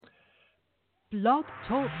Blog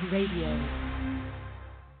Talk Radio.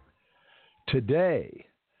 Today,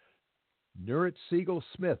 Nurit Siegel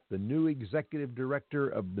Smith, the new executive director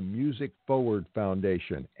of the Music Forward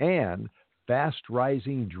Foundation, and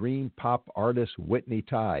fast-rising dream pop artist Whitney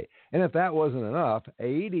Tai. And if that wasn't enough,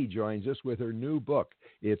 AOEDE joins us with her new book.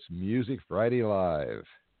 It's Music Friday Live.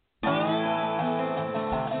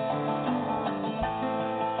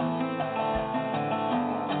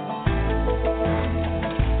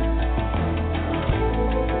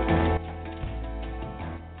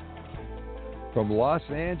 From Los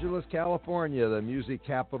Angeles, California, the music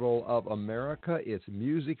capital of America, it's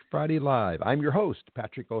Music Friday Live. I'm your host,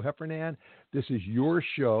 Patrick O'Heffernan. This is your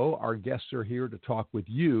show. Our guests are here to talk with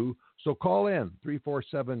you. So call in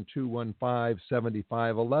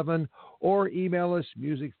 347-215-7511 or email us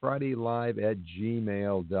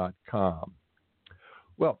musicfridaylive@gmail.com.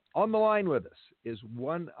 Well, on the line with us is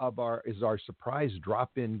our surprise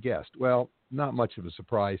drop-in guest. Well, not much of a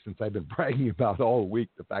surprise since I've been bragging about all week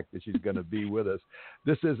the fact that she's going to be with us.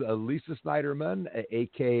 This is Lisa Snyderman,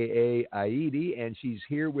 a.k.a. AOEDE, and she's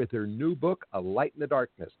here with her new book, A Light in the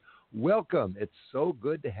Darkness. Welcome. It's so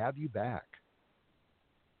good to have you back.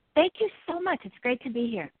 Thank you so much. It's great to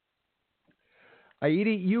be here.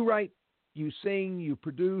 AOEDE, you write, you sing, you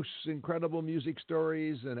produce incredible music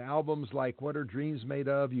stories and albums like What Are Dreams Made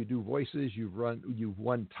Of? You do voices. You've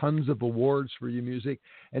won tons of awards for your music,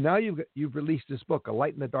 and now you've released this book, A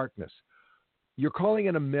Light in the Darkness. You're calling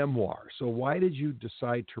it a memoir. So why did you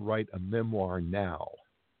decide to write a memoir now?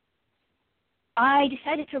 I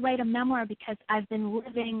decided to write a memoir because I've been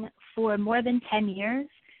living for more than 10 years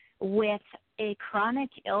with a chronic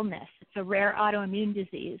illness. It's a rare autoimmune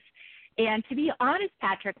disease. And to be honest,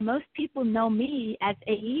 Patrick, most people know me as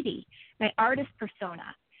AOEDE, my artist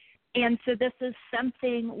persona. And so this is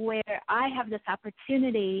something where I have this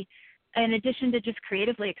opportunity, in addition to just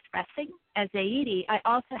creatively expressing as AOEDE, I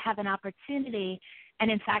also have an opportunity,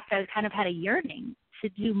 and in fact, I kind of had a yearning to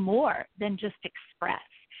do more than just express.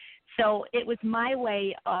 So it was my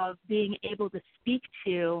way of being able to speak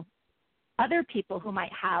to other people who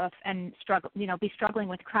might have and be struggling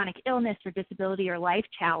with chronic illness or disability or life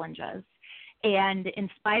challenges, and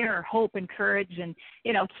inspire hope and courage and,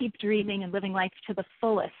 keep dreaming and living life to the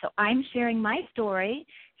fullest. So I'm sharing my story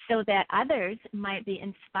so that others might be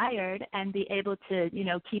inspired and be able to,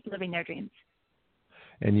 keep living their dreams.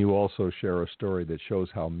 And you also share a story that shows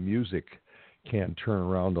how music can turn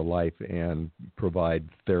around a life and provide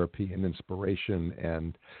therapy and inspiration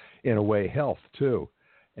and, in a way, health, too.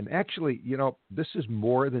 And actually, this is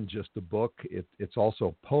more than just a book. It's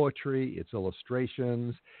also poetry, it's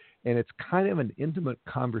illustrations, and it's kind of an intimate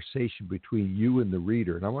conversation between you and the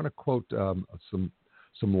reader. And I want to quote some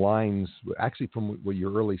lines, actually from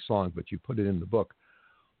your early song, but you put it in the book.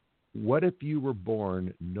 What if you were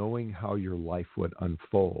born knowing how your life would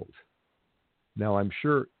unfold? Now, I'm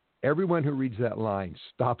sure everyone who reads that line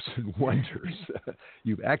stops and wonders.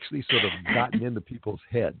 You've actually sort of gotten into people's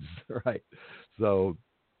heads, right? So,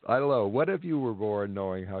 I don't know. What if you were born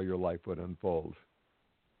knowing how your life would unfold?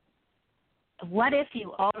 What if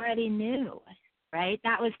you already knew, right?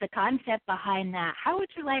 That was the concept behind that. How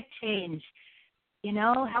would your life change?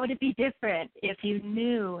 How would it be different if you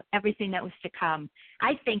knew everything that was to come?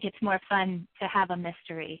 I think it's more fun to have a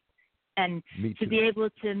mystery and to be able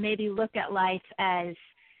to maybe look at life as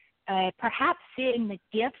perhaps seeing the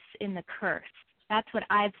gifts in the curse. That's what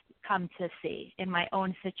I've come to see in my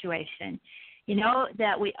own situation.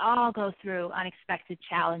 That we all go through unexpected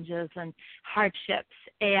challenges and hardships,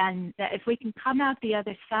 and that if we can come out the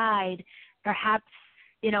other side, perhaps,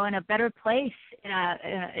 in a better place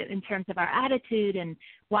in terms of our attitude and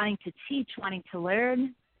wanting to teach, wanting to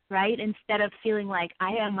learn, right? Instead of feeling like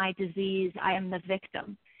I am my disease, I am the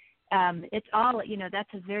victim. It's all,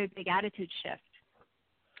 that's a very big attitude shift.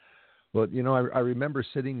 Well, I remember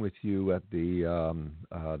sitting with you at the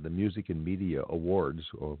Music and Media Awards,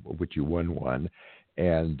 which you won one,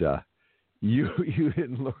 and you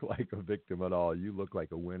didn't look like a victim at all. You looked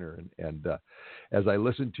like a winner. And as I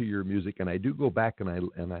listened to your music, and I do go back and I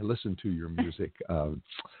listen to your music,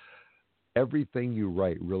 everything you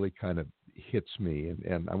write really kind of hits me.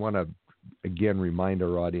 And I want to again remind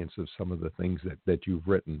our audience of some of the things that you've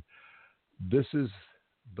written. This is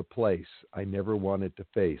the place I never wanted to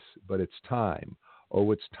face, but it's time.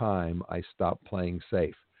 Oh, it's time I stopped playing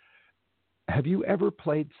safe. Have you ever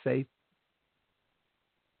played safe?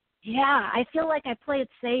 Yeah, I feel like I played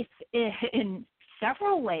safe in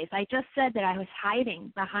several ways. I just said that I was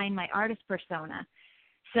hiding behind my artist persona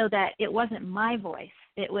so that it wasn't my voice.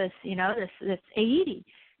 It was, this AOEDE.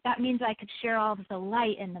 That means I could share all of the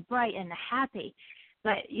light and the bright and the happy.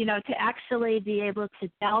 But, to actually be able to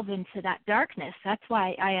delve into that darkness, that's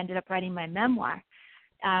why I ended up writing my memoir.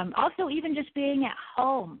 Also, even just being at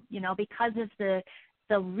home, because of the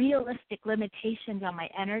realistic limitations on my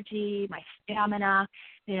energy, my stamina,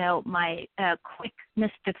 my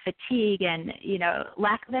quickness to fatigue and,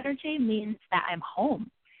 lack of energy means that I'm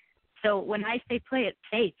home. So when I say play it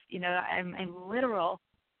safe, I'm literal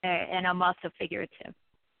and I'm also figurative.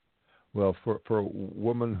 Well, for a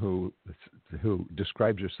woman who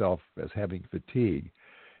describes herself as having fatigue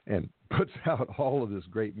and puts out all of this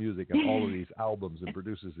great music and all of these albums and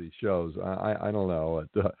produces these shows, I don't know.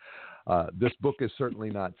 This book is certainly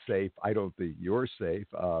not safe. I don't think you're safe.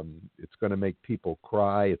 It's going to make people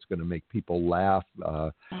cry. It's going to make people laugh.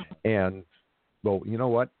 And, well, you know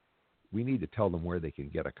what? We need to tell them where they can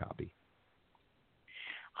get a copy.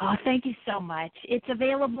 Oh, thank you so much. It's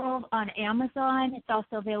available on Amazon. It's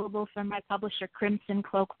also available from my publisher, Crimson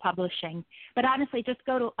Cloak Publishing. But honestly, just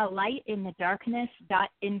go to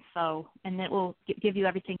alightinthedarkness.info, and it will give you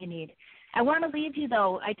everything you need. I want to leave you,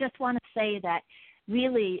 though. I just want to say that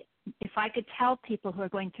really, if I could tell people who are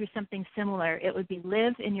going through something similar, it would be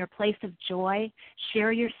live in your place of joy,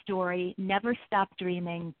 share your story, never stop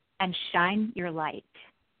dreaming, and shine your light.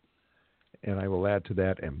 And I will add to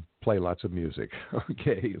that and play lots of music.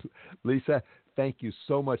 Okay, Lisa, thank you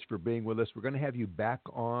so much for being with us. We're going to have you back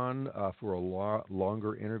on for a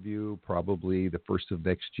longer interview, probably the first of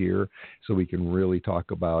next year, so we can really talk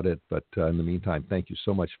about it. But in the meantime, thank you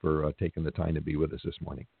so much for taking the time to be with us this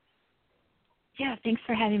morning. Yeah, thanks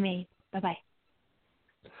for having me. Bye-bye.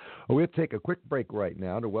 Well, we'll take a quick break right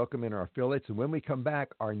now to welcome in our affiliates. And when we come back,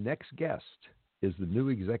 our next guest is the new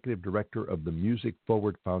executive director of the Music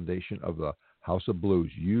Forward Foundation of the House of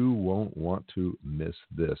Blues. You won't want to miss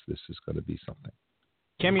this. This is going to be something.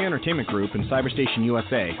 Cameo Entertainment Group and Cyberstation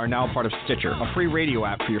USA are now part of Stitcher, a free radio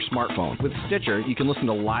app for your smartphone. With Stitcher, you can listen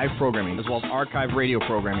to live programming as well as archived radio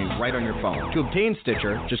programming right on your phone. To obtain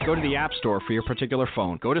Stitcher, just go to the App Store for your particular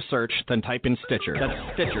phone. Go to search, then type in Stitcher.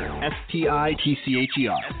 That's Stitcher,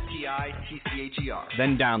 S-T-I-T-C-H-E-R. S-T-I-T-C-H-E-R.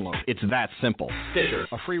 Then download. It's that simple. Stitcher,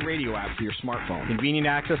 a free radio app for your smartphone. Convenient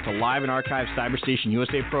access to live and archived Cyberstation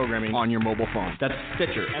USA programming on your mobile phone. That's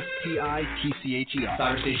Stitcher, S-T-I-T-C-H-E-R.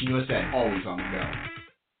 Cyberstation USA, always on the go.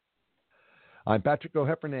 I'm Patrick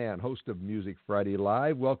O'Heffernan, host of Music Friday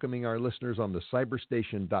Live, welcoming our listeners on the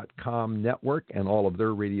cyberstation.com network and all of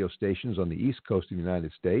their radio stations on the East Coast of the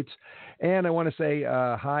United States. And I want to say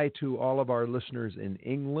hi to all of our listeners in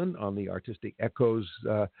England on the Artistic Echoes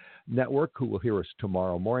network, who will hear us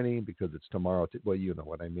tomorrow morning because it's tomorrow. Well, you know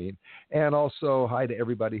what I mean. And also hi to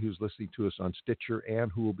everybody who's listening to us on Stitcher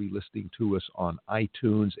and who will be listening to us on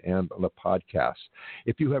iTunes and on the podcast.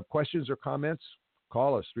 If you have questions or comments,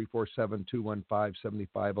 call us,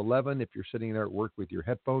 347-215-7511. If you're sitting there at work with your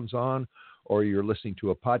headphones on or you're listening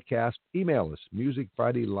to a podcast, email us,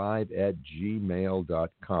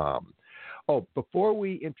 musicfridaylive@gmail.com. Oh, before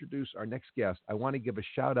we introduce our next guest, I want to give a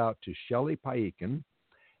shout-out to Shelley Paikin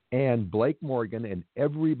and Blake Morgan and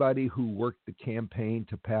everybody who worked the campaign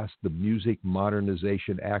to pass the Music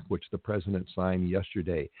Modernization Act, which the president signed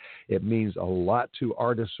yesterday. It means a lot to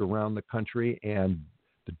artists around the country, and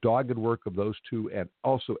the dogged work of those two and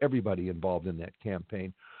also everybody involved in that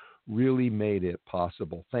campaign really made it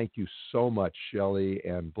possible. Thank you so much, Shelley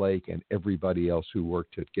and Blake and everybody else who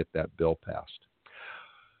worked to get that bill passed.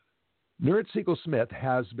 Nurit Siegel Smith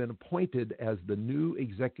has been appointed as the new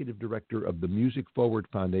executive director of the Music Forward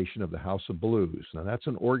Foundation of the House of Blues. Now, that's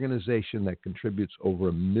an organization that contributes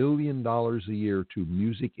over $1 million a year to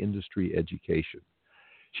music industry education.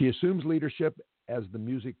 She assumes leadership as the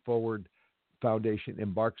Music Forward Foundation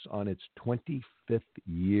embarks on its 25th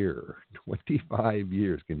year, 25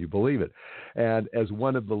 years, can you believe it? And as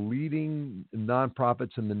one of the leading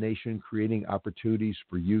nonprofits in the nation, creating opportunities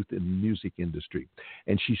for youth in the music industry.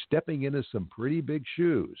 And she's stepping into some pretty big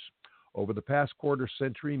shoes. Over the past quarter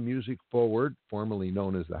century, Music Forward, formerly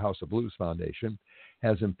known as the House of Blues Foundation,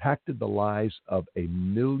 has impacted the lives of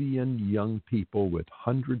 1 million young people with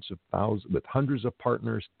hundreds of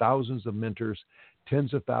partners, thousands of mentors,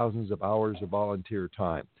 tens of thousands of hours of volunteer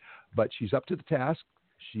time. But she's up to the task.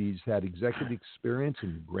 She's had executive experience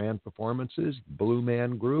in grand performances, Blue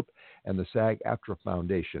Man Group, and the SAG-AFTRA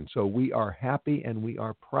Foundation. So we are happy and we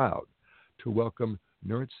are proud to welcome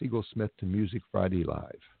Nurit Siegel Smith to Music Friday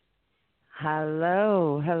Live.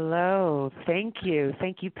 Hello. Thank you,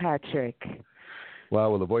 Patrick.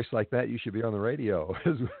 Wow, with a voice like that, you should be on the radio.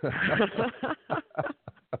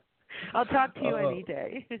 I'll talk to you any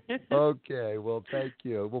day. Okay, well, thank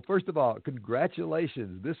you. Well, first of all,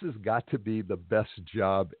 congratulations. This has got to be the best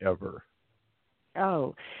job ever.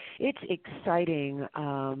 Oh, it's exciting.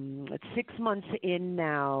 It's 6 months in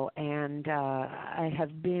now, and I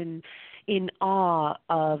have been in awe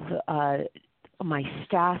of my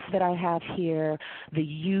staff that I have here, the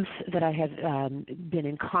youth that I have been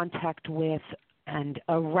in contact with, and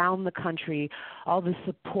around the country, all the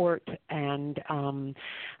support and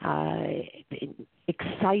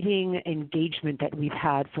exciting engagement that we've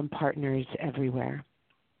had from partners everywhere.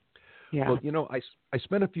 Yeah. Well, you know, I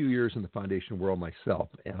spent a few years in the foundation world myself,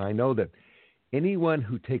 and I know that anyone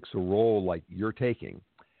who takes a role like you're taking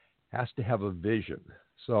has to have a vision.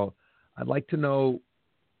 So I'd like to know,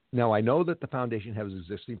 now I know that the foundation has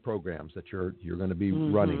existing programs that you're going to be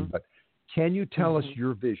running, but can you tell us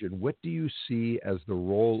your vision? What do you see as the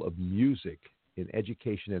role of music in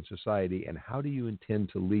education and society, and how do you intend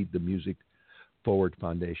to lead the Music Forward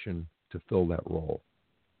Foundation to fill that role?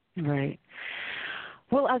 Right.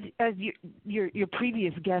 Well, as your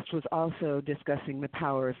previous guest was also discussing the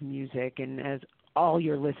power of music, and as all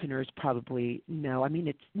your listeners probably know, I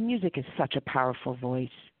mean, music is such a powerful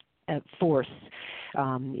force.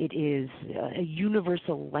 It is a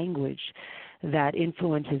universal language that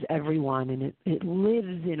influences everyone, and it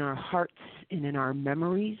lives in our hearts and in our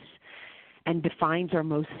memories and defines our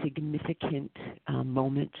most significant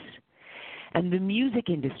moments. And the music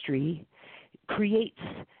industry creates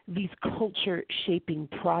these culture-shaping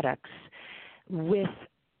products with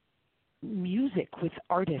music, with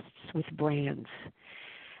artists, with brands.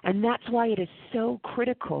 And that's why it is so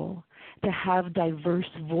critical to have diverse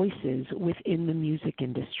voices within the music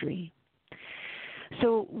industry.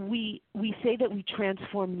 So we say that we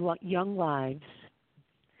transform young lives,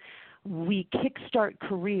 we kickstart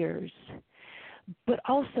careers, but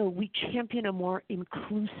also we champion a more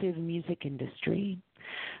inclusive music industry.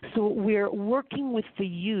 So we're working with the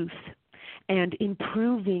youth and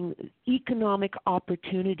improving economic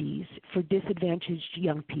opportunities for disadvantaged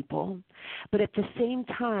young people, but at the same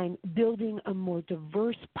time building a more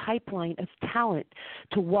diverse pipeline of talent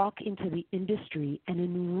to walk into the industry and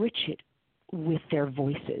enrich it with their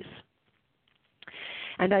voices.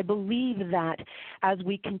 And I believe that as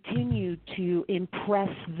we continue to impress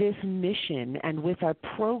this mission and with our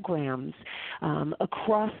programs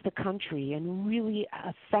across the country and really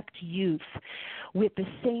affect youth, with the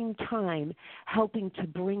same time helping to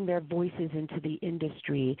bring their voices into the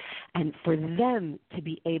industry and for them to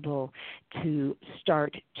be able to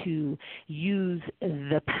start to use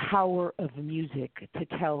the power of music to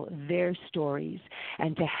tell their stories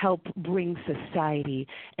and to help bring society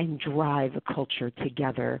and drive a culture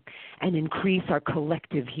together and increase our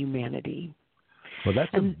collective humanity. Well,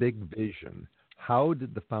 that's a big vision. How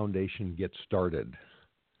did the foundation get started?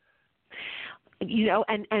 You know,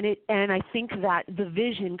 and I think that the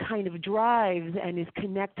vision kind of drives and is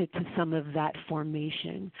connected to some of that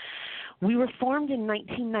formation. We were formed in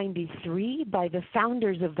 1993 by the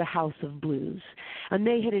founders of the House of Blues, and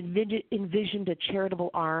they had envisioned a charitable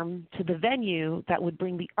arm to the venue that would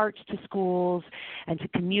bring the arts to schools and to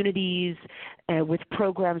communities with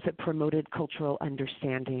programs that promoted cultural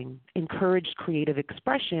understanding, encouraged creative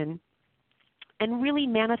expression, and really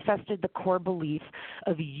manifested the core belief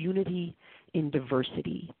of unity in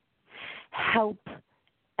diversity. Help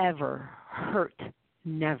ever, hurt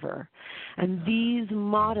never. And these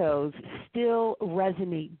mottos still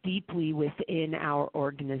resonate deeply within our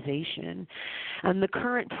organization. And the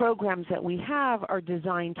current programs that we have are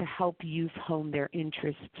designed to help youth hone their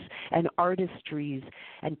interests and artistries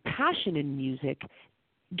and passion in music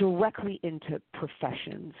directly into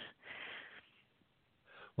professions.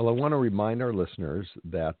 Well, I want to remind our listeners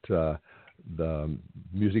that the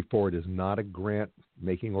Music Forward is not a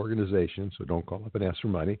grant-making organization, so don't call up and ask for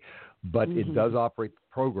money. But it does operate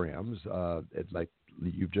programs, like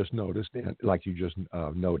you've just noticed, and like you just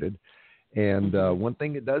noted. And one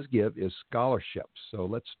thing it does give is scholarships. So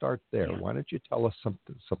let's start there. Yeah. Why don't you tell us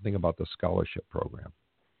something about the scholarship program?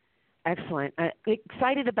 Excellent.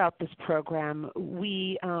 Excited about this program.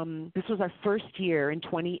 This was our first year in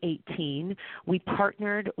 2018. We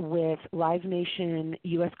partnered with Live Nation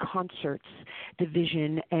U.S. Concerts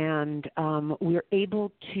Division, and we were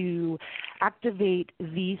able to activate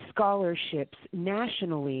these scholarships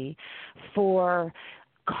nationally for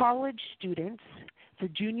college students, for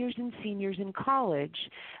juniors and seniors in college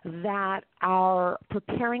that are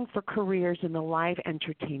preparing for careers in the live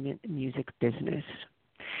entertainment music business.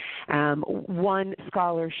 One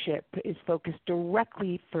scholarship is focused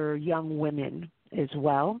directly for young women as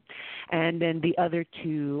well, and then the other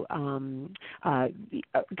two,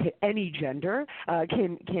 any gender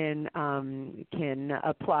can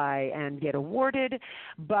apply and get awarded.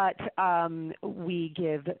 But we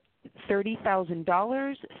give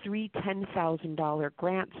 $30,000, 3 $10,000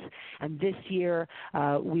 grants, and this year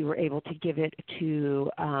we were able to give it to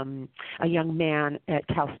a young man at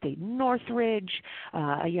Cal State Northridge,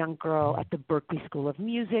 a young girl at the Berklee School of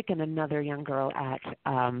Music, and another young girl at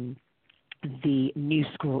the New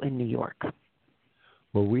School in New York.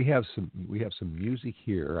 Well, we have some music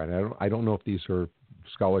here, and I don't know if these are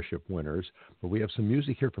scholarship winners, but we have some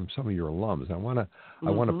music here from some of your alums. I want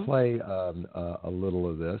to play a little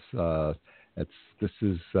of this. This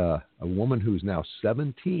is a woman who's now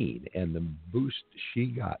 17, and the boost she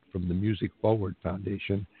got from the Music Forward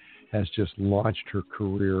Foundation has just launched her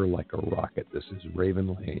career like a rocket. This is Raven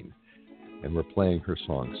Lane, and we're playing her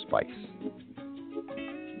song Spice.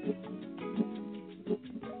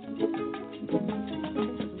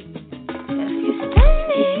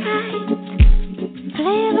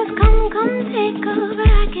 Flavors come take over.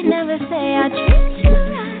 I can never say I treat you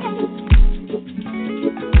right.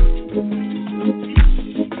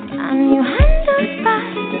 And you handle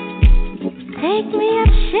spice. Take me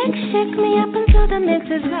up, shake me up until the mix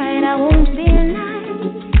is right. I won't be nice.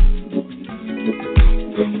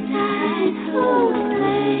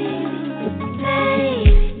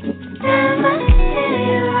 Never say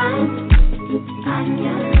wrong. I'm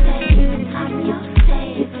your favorite. I'm your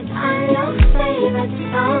favorite. I'm your favorite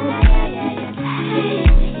song.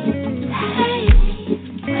 Hey,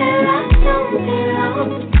 where I don't belong.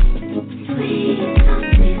 Sweet,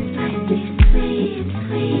 salty, spicy,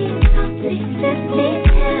 sweet, salty, sippy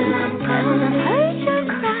till I'm gone. I've heard you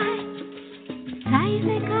cry.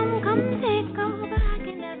 Spicy, come take over. I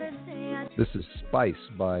can never say I. This is Spice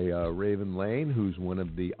by Raven Lane, who's one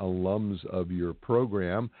of the alums of your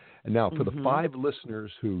program. And now, for the 5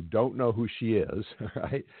 listeners who don't know who she is,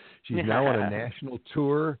 right? She's now on a national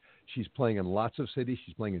tour. She's playing in lots of cities.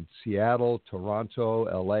 She's playing in Seattle, Toronto,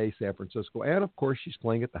 L.A., San Francisco, and, of course, she's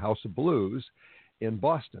playing at the House of Blues in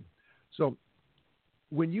Boston. So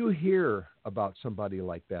when you hear about somebody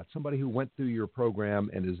like that, somebody who went through your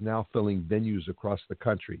program and is now filling venues across the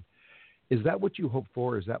country, is that what you hope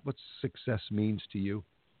for? Is that what success means to you?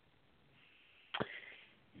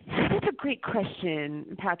 That's a great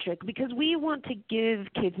question, Patrick, because we want to give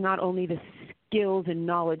kids not only the skills and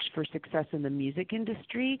knowledge for success in the music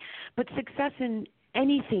industry, but success in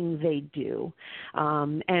anything they do,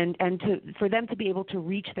 for them to be able to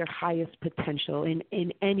reach their highest potential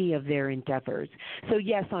in any of their endeavors. So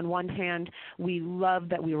yes, on one hand, we love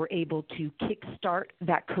that we were able to kickstart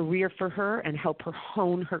that career for her and help her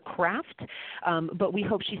hone her craft, but we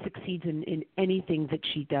hope she succeeds in anything that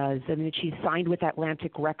she does. I mean, she's signed with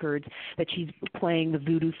Atlantic Records, that she's playing the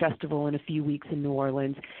Voodoo Festival in a few weeks in New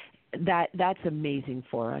Orleans. That's amazing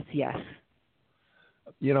for us, yes.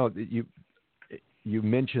 You know, you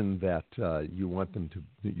mentioned that you want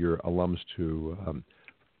your alums to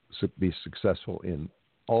be successful in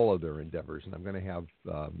all of their endeavors, and I'm going to have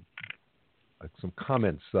some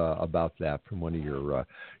comments about that from one of your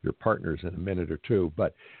partners in a minute or two.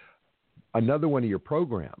 But another one of your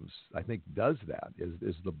programs, I think, does that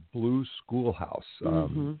is the Blues Schoolhouse.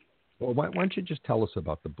 Well, why don't you just tell us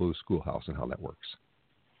about the Blues Schoolhouse and how that works?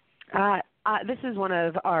 This is one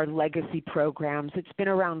of our legacy programs. It's been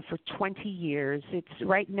around for 20 years. It's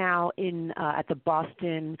right now at the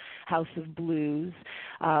Boston House of Blues.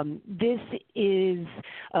 This is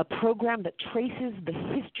a program that traces the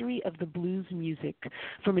history of the blues music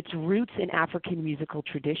from its roots in African musical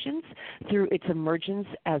traditions through its emergence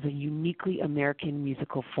as a uniquely American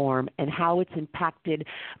musical form and how it's impacted.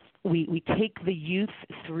 We take the youth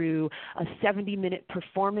through a 70-minute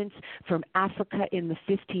performance from Africa in the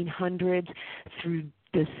 1500s through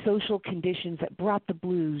the social conditions that brought the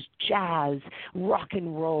blues, jazz, rock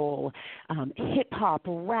and roll, hip-hop,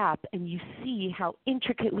 rap, and you see how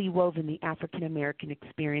intricately woven the African-American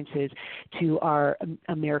experience is to our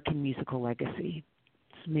American musical legacy.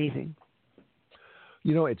 It's amazing.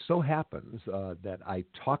 You know, it so happens that I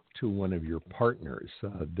talked to one of your partners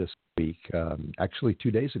this week, actually 2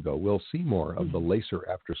 days ago, Will Seymour of the Lacer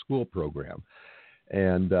After School program.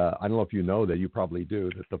 And I don't know if you know that, you probably do,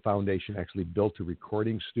 that the foundation actually built a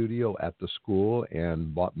recording studio at the school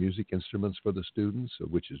and bought music instruments for the students,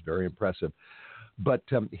 which is very impressive. But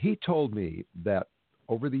he told me that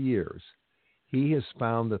over the years, he has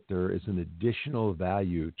found that there is an additional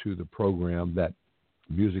value to the program that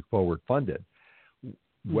Music Forward funded.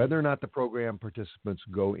 Whether or not the program participants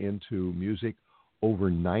go into music,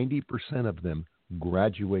 over 90% of them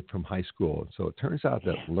graduate from high school. And so it turns out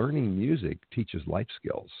that learning music teaches life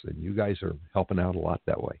skills, and you guys are helping out a lot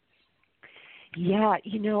that way. Yeah,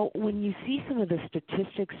 when you see some of the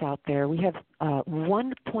statistics out there, we have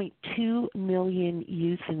 1.2 million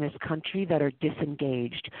youth in this country that are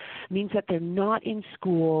disengaged. It means that they're not in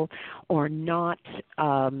school or not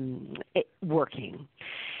working.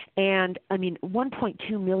 And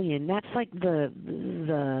 1.2 million, that's like the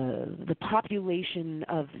population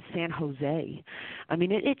of San Jose.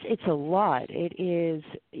 It's a lot. It is,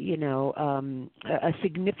 a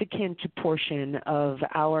significant portion of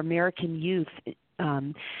our American youth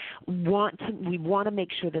we want to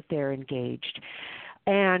make sure that they're engaged.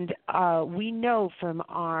 And we know from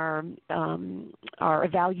our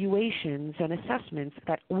evaluations and assessments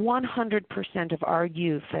that 100% of our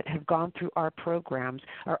youth that have gone through our programs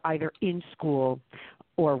are either in school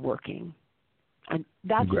or working. And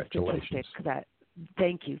that's a statistic that.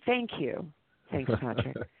 Thank you. Thanks,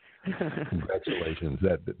 Patrick. Congratulations.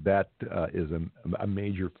 That is a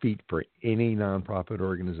major feat for any nonprofit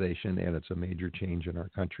organization, and it's a major change in our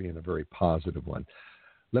country and a very positive one.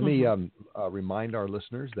 Let me remind our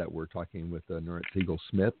listeners that we're talking with Nurit Siegel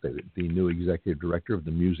Smith, the new executive director of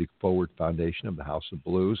the Music Forward Foundation of the House of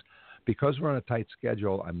Blues. Because we're on a tight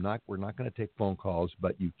schedule, we're not going to take phone calls,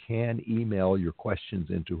 but you can email your questions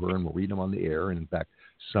into her, and we'll read them on the air. And in fact,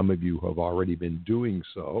 some of you have already been doing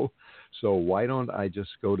so. So why don't I just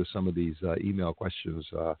go to some of these email questions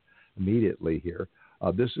immediately here?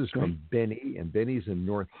 This is from Benny, and Benny's in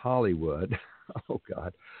North Hollywood. Oh,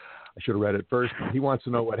 God. I should have read it first. He wants to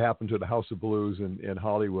know what happened to the House of Blues in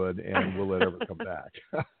Hollywood, and will it ever come back?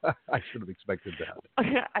 I should have expected that.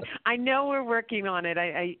 I know we're working on it.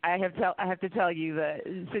 I have to tell you that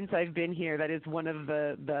since I've been here, that is one of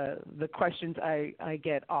the questions I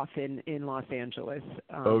get often in Los Angeles.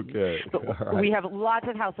 Okay. Right. We have lots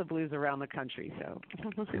of House of Blues around the country, so.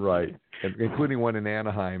 Right, including one in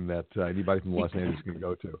Anaheim that anybody from Los Angeles can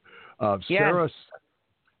go to.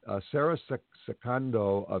 Sarah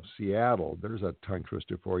Secondo of Seattle, there's a tongue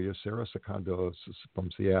twister for you. Sarah Secondo from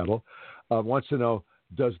Seattle wants to know,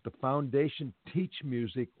 does the foundation teach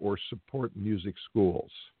music or support music schools?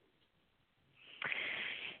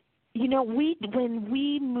 When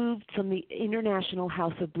we moved from the International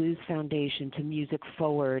House of Blues Foundation to Music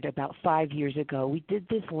Forward about 5 years ago, we did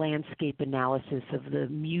this landscape analysis of the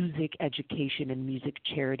music education and music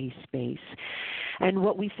charity space. And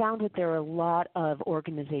what we found was there are a lot of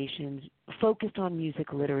organizations focused on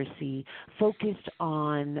music literacy, focused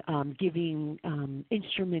on giving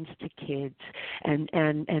instruments to kids and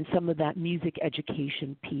some of that music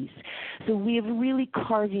education piece. So we are really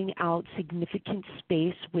carving out significant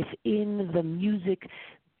space within the music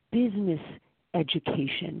business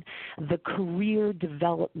education, the career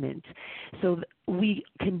development, so that we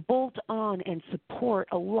can bolt on and support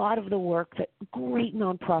a lot of the work that great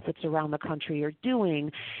nonprofits around the country are doing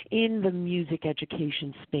in the music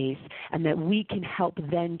education space, and that we can help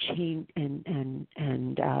then change and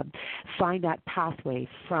find that pathway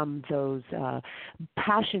from those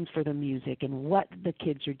passions for the music and what the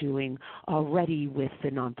kids are doing already with the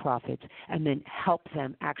nonprofits, and then help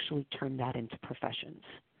them actually turn that into professions.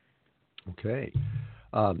 Okay.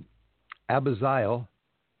 Abizail,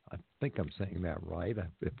 I think I'm saying that right.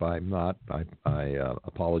 If I'm not, I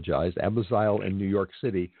apologize. Abizail in New York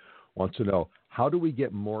City wants to know, how do we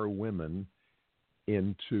get more women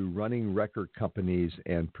into running record companies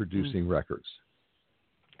and producing records?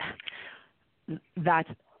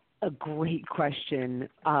 That's a great question.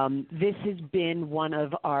 This has been one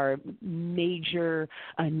of our major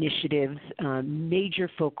initiatives, major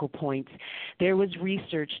focal points. There was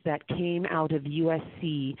research that came out of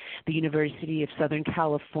USC, the University of Southern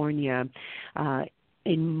California,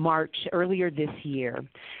 in March, earlier this year.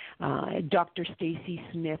 Dr. Stacy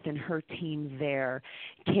Smith and her team there,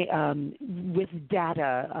 with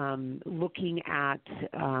data looking at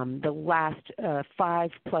the last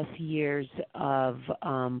 5+ years of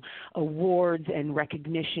awards and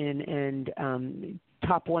recognition and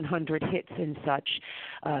top 100 hits and such,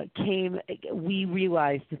 we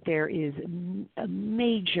realized that there is a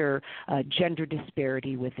major gender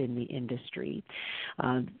disparity within the industry.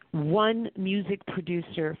 One music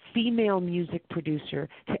producer, female music producer,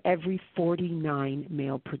 to every 49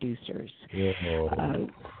 male producers.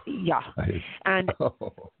 And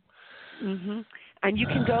and you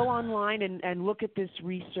can go online and look at this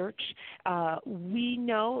research. We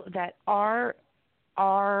know that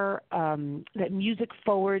that Music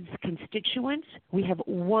Forward's constituents, we have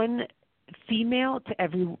one male to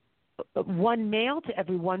every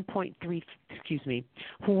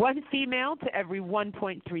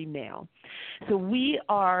 1.3 male. So we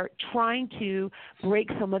are trying to break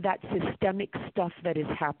some of that systemic stuff that is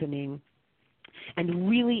happening and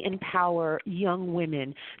really empower young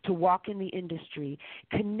women to walk in the industry,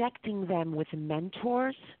 connecting them with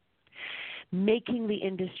mentors, making the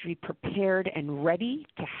industry prepared and ready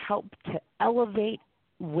to help to elevate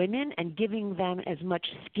women and giving them as much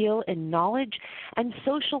skill and knowledge and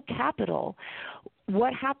social capital.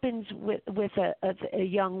 What happens with a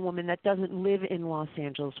young woman that doesn't live in Los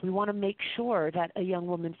Angeles? We want to make sure that a young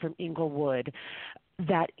woman from Inglewood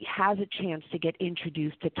that has a chance to get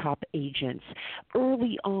introduced to top agents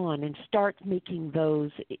early on and start making those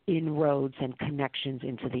inroads and connections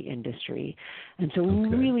into the industry. And so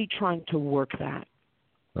we're really trying to work that.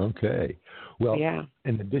 Okay. Well,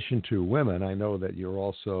 in addition to women, I know that you're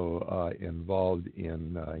also involved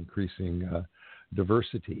in increasing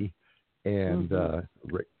diversity, and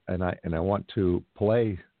I want to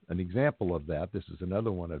play an example of that. This is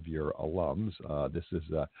another one of your alums. This is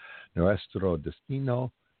Nuestro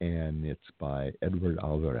Destino, and it's by Edward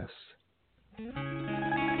Alvarez. Oye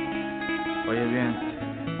bien,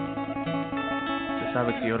 usted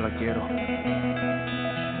sabe que yo la quiero.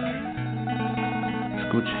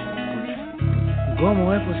 Escuche, escuche.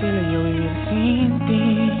 ¿Cómo es posible yo vivir sin ti?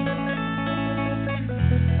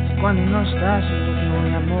 Si cuando no estás siento que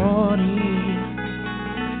voy a morir.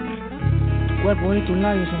 Tu cuerpo y tus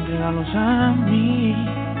labios entregarlos a mí.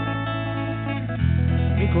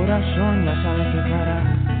 Mi corazón ya sabe que para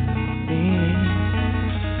ti.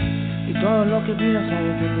 Y todo lo que pidas sabe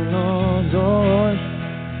que te lo doy.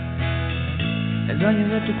 El dueño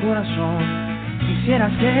de tu corazón quisiera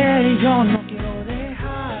ser y yo no quiero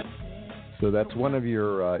dejar. So that's one of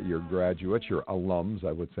your graduates, your alums,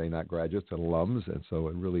 I would say, not graduates, alums, and so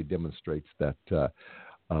it really demonstrates that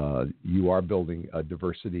you are building a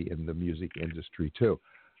diversity in the music industry too.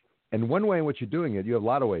 And one way in which you're doing it, you have a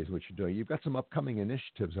lot of ways in which you're doing it. You've got some upcoming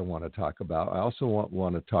initiatives I want to talk about. I also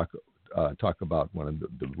want to talk about one of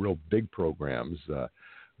the real big programs,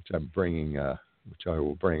 which I'm bringing, which I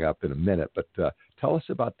will bring up in a minute. But tell us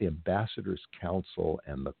about the Ambassadors Council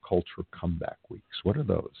and the Culture Comeback Weeks. What are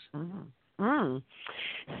those?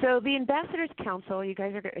 So the Ambassadors Council, you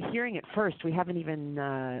guys are hearing it first. We haven't even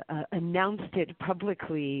announced it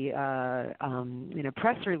publicly in a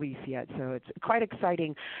press release yet, so it's quite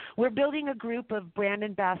exciting. We're building a group of brand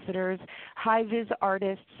ambassadors, high-vis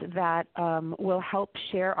artists that will help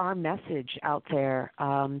share our message out there,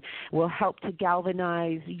 will help to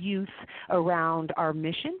galvanize youth around our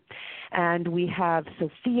mission. And we have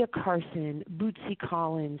Sophia Carson, Bootsy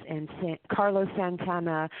Collins, and Carlos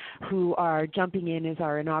Santana, who are jumping in as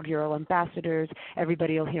our inaugural ambassadors.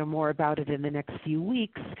 Everybody will hear more about it in the next few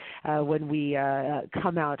weeks when we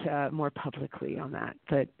come out more publicly on that.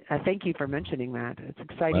 But thank you for mentioning that. It's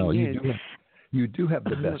exciting news. You do have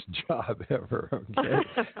the best job ever. Okay.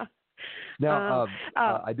 Now,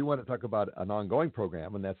 I do want to talk about an ongoing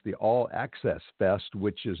program, and that's the All Access Fest,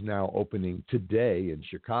 which is now opening today in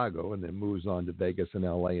Chicago and then moves on to Vegas and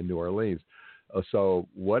LA and New Orleans. So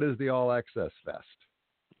what is the All Access Fest?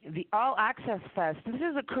 The All Access Fest. This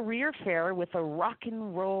is a career fair with a rock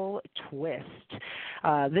and roll twist.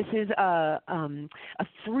 This is a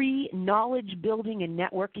free knowledge building and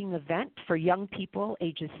networking event for young people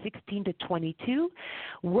ages 16 to 22,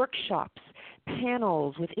 workshops,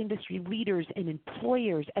 panels with industry leaders and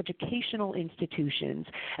employers, educational institutions.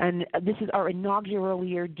 And this is our inaugural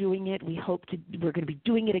year doing it. We're going to be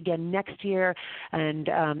doing it again next year. And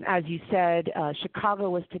as you said,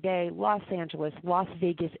 Chicago was today, Los Angeles, Las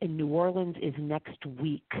Vegas, and New Orleans is next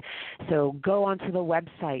week. So go onto the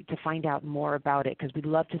website to find out more about it, because we'd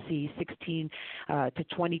love to see 16 to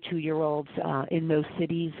 22-year-olds in those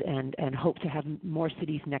cities and hope to have more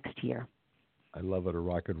cities next year. I love it, a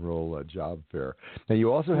rock and roll job fair. Now,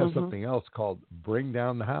 you also have something else called Bring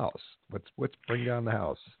Down the House. What's Bring Down the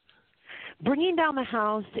House? Bringing Down the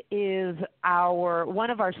House is one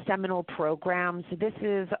of our seminal programs. This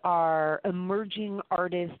is our emerging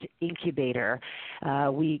artist incubator.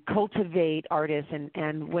 We cultivate artists,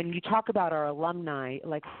 and when you talk about our alumni,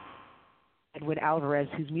 like Edward Alvarez,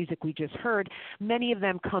 whose music we just heard, many of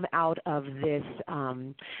them come out of this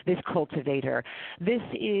cultivator. This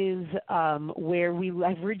is where we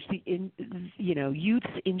leverage the youth's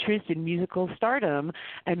interest in musical stardom,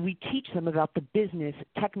 and we teach them about the business,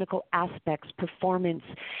 technical aspects, performance,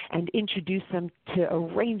 and introduce them to a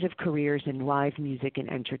range of careers in live music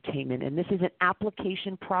and entertainment. And this is an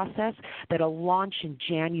application process that'll launch in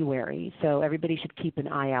January, so everybody should keep an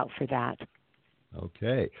eye out for that.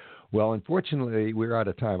 Okay. Well, unfortunately, we're out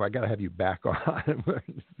of time. I got to have you back on.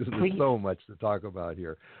 There's so much to talk about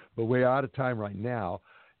here. But we're out of time right now,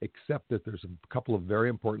 except that there's a couple of very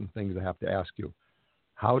important things I have to ask you.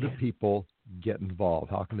 How do people get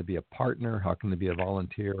involved? How can they be a partner? How can they be a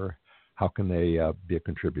volunteer? how can they be a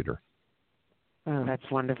contributor? Oh, that's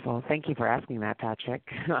wonderful. Thank you for asking that, Patrick.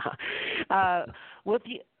 Well, if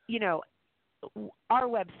you know, our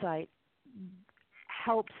website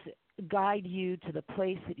helps guide you to the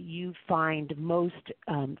place that you find most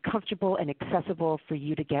comfortable and accessible for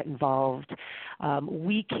you to get involved.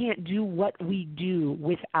 We can't do what we do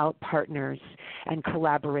without partners and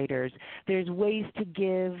collaborators. There's ways to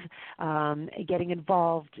give, getting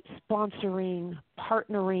involved, sponsoring,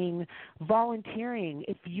 partnering, volunteering.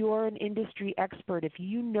 If you're an industry expert, if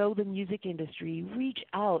you know the music industry, reach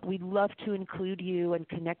out. We'd love to include you and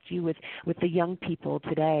connect you with the young people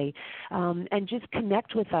today. And just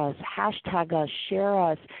connect with us, hashtag us, share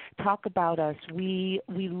us, talk about us. We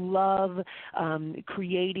love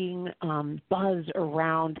creating buzz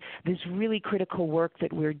around this really critical work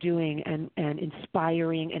that we're doing and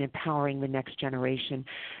inspiring and empowering the next generation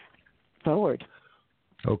forward.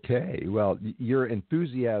 Okay, well, your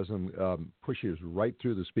enthusiasm pushes right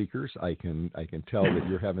through the speakers. I can tell that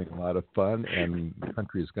you're having a lot of fun, and the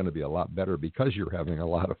country is going to be a lot better because you're having a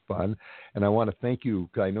lot of fun. And I want to thank you,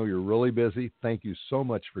 because I know you're really busy. Thank you so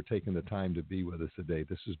much for taking the time to be with us today.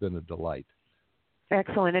 This has been a delight.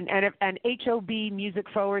 Excellent. And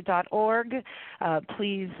hobmusicforward.org,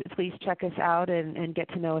 please check us out and get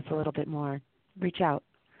to know us a little bit more. Reach out.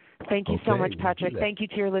 Thank you so much, Patrick. Thank you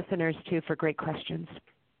to your listeners, too, for great questions.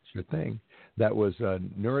 Sure thing. That was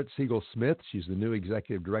Nurit Siegel Smith. She's the new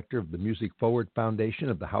executive director of the Music Forward Foundation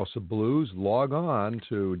of the House of Blues. Log on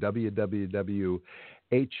to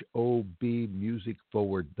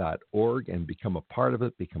www.hobmusicforward.org and become a part of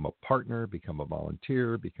it, become a partner, become a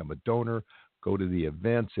volunteer, become a donor. Go to the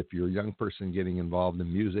events. If you're a young person getting involved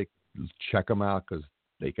in music, check them out because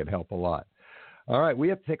they can help a lot. All right, we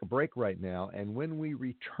have to take a break right now, and when we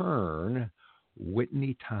return,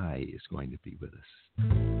 Whitney Tai is going to be with us.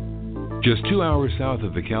 Just 2 hours south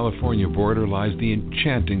of the California border lies the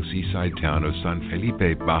enchanting seaside town of San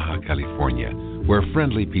Felipe, Baja California, where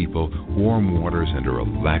friendly people, warm waters, and a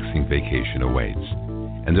relaxing vacation awaits.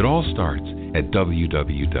 And it all starts at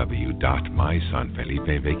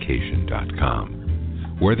www.mysanfelipevacation.com.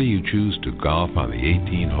 Whether you choose to golf on the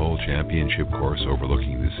 18-hole championship course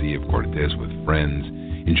overlooking the Sea of Cortez with friends,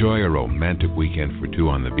 enjoy a romantic weekend for two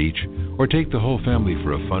on the beach, or take the whole family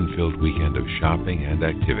for a fun-filled weekend of shopping and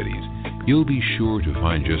activities, you'll be sure to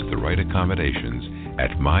find just the right accommodations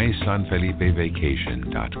at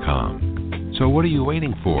mysanfelipevacation.com. So what are you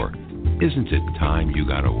waiting for? Isn't it time you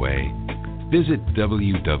got away? Visit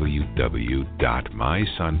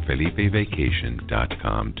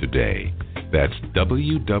www.mysanfelipevacation.com today. That's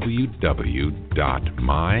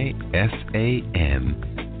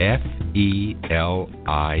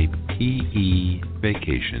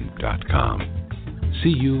www.mysanfelipevacation.com. See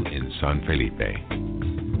you in San Felipe.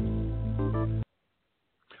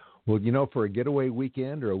 Well, you know, for a getaway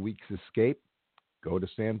weekend or a week's escape, go to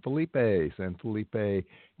San Felipe. San Felipe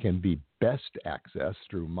can be best accessed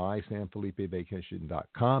through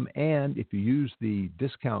mysanfelipevacation.com. And if you use the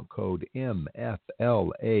discount code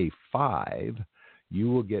MFLA5,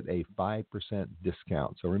 you will get a 5%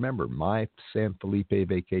 discount. So remember,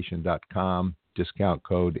 mysanfelipevacation.com, discount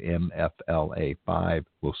code MFLA5.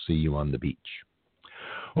 We'll see you on the beach.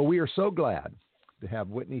 Well, we are so glad to have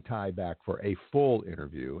Whitney Tai back for a full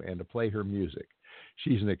interview and to play her music.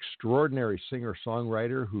 She's an extraordinary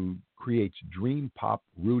singer-songwriter who creates dream pop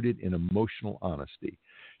rooted in emotional honesty.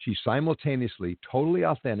 She's simultaneously totally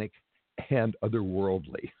authentic and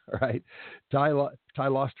otherworldly, right? Tai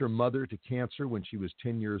lost her mother to cancer when she was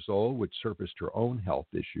 10 years old, which surfaced her own health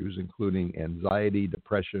issues, including anxiety,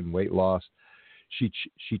 depression, weight loss. She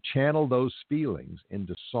channeled those feelings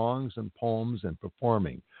into songs and poems and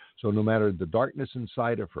performing. So no matter the darkness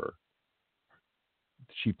inside of her,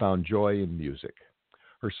 she found joy in music.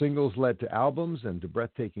 Her singles led to albums and to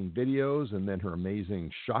breathtaking videos, and then her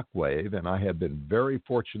amazing Shockwave. And I have been very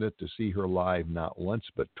fortunate to see her live not once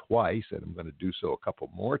but twice, and I'm going to do so a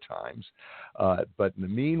couple more times. But in the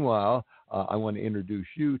meanwhile, I want to introduce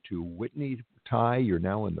you to Whitney Tai. You're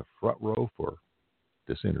now in the front row for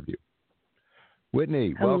this interview.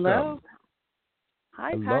 Whitney, welcome. Hello.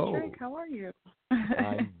 Hi, Hello. Patrick. How are you?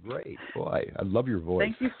 I'm great. Boy, I love your voice.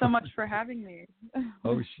 Thank you so much for having me.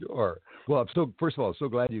 Oh, sure. Well, first of all, so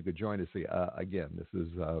glad you could join us again. This is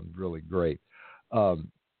really great.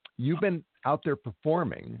 You've been out there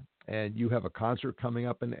performing, and you have a concert coming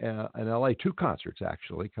up in L.A., two concerts,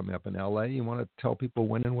 actually, coming up in L.A. You want to tell people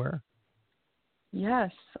when and where?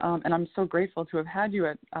 Yes, and I'm so grateful to have had you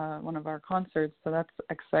at one of our concerts, so that's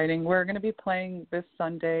exciting. We're going to be playing this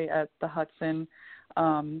Sunday at the Hudson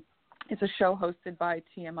it's a show hosted by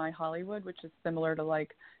TMI Hollywood, which is similar to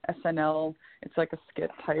like SNL. It's like a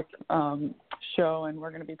skit type show, and we're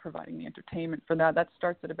going to be providing the entertainment for that. That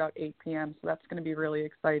starts at about 8 p.m., so that's going to be really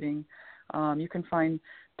exciting. You can find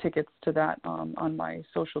tickets to that on my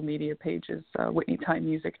social media pages,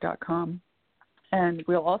 WhitneyTaiMusic.com. And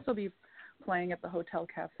we'll also be playing at the Hotel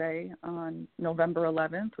Cafe on November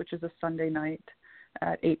 11th, which is a Sunday night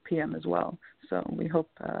at 8 p.m. as well. So we hope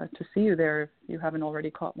to see you there if you haven't already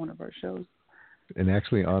caught one of our shows. And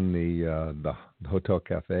actually on the Hotel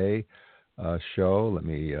Cafe show, let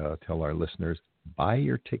me tell our listeners, buy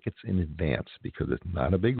your tickets in advance because it's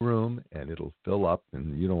not a big room and it'll fill up,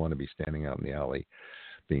 and you don't want to be standing out in the alley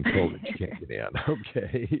being told that you can't get in.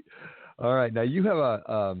 Okay. All right. Now you have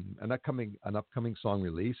an upcoming song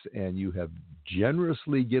release, and you have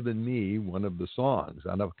generously given me one of the songs,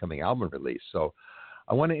 an upcoming album release. So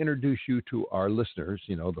I want to introduce you to our listeners,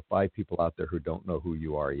 the 5 people out there who don't know who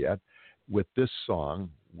you are yet, with this song,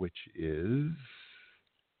 which is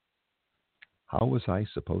How Was I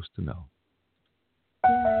Supposed to Know?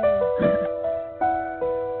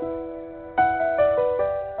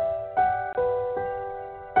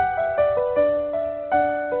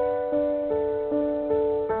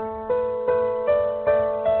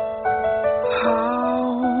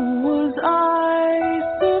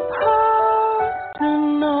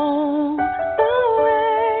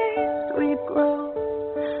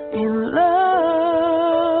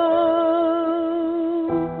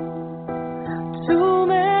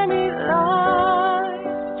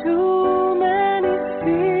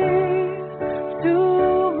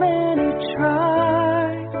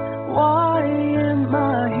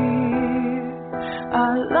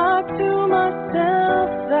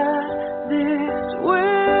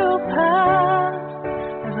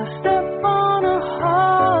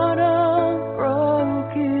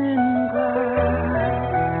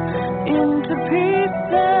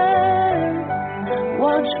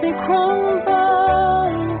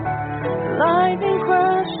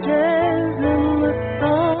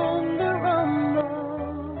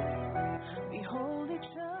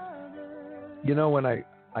 When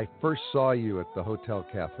I first saw you at the Hotel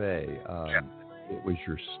Cafe, it was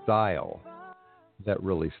your style that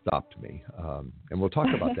really stopped me. And we'll talk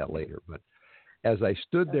about that later. But as I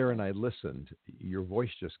stood there and I listened, your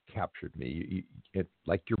voice just captured me.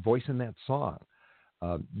 Like your voice in that song.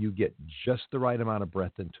 You get just the right amount of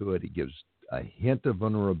breath into it. It gives a hint of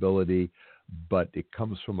vulnerability, but it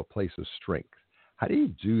comes from a place of strength. How do you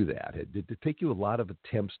do that? Did it take you a lot of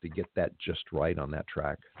attempts to get that just right on that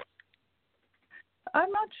track?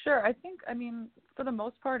 I'm not sure. I think, for the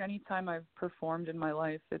most part, anytime I've performed in my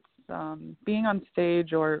life, it's being on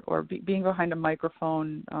stage or being behind a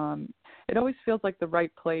microphone. It always feels like the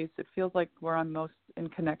right place. It feels like where I'm most in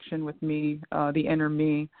connection with me, the inner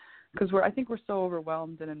me, because I think we're so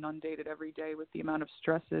overwhelmed and inundated every day with the amount of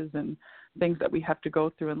stresses and things that we have to go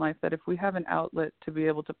through in life that if we have an outlet to be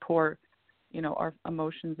able to pour, our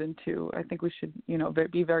emotions into, I think we should,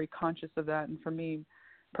 be very conscious of that. And for me,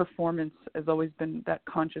 performance has always been that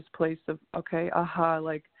conscious place of, okay,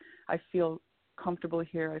 like I feel comfortable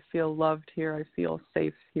here, I feel loved here, I feel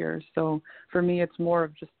safe here. So for me, it's more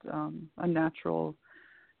of just a natural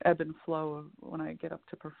ebb and flow of when I get up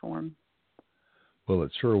to perform. Well,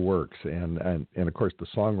 it sure works, and of course the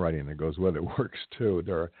songwriting that goes with it works too.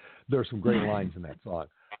 There are some great lines in that song,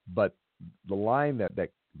 but the line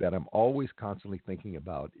that I'm always constantly thinking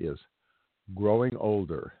about is growing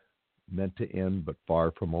older, meant to end but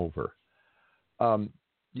far from over.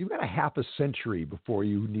 You've got a half a century before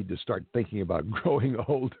you need to start thinking about growing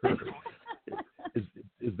older. Is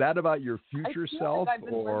that about your future self,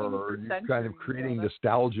 or are you kind of creating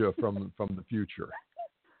nostalgia from the future?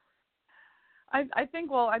 I think,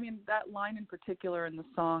 that line in particular in the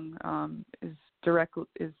song is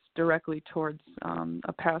directly towards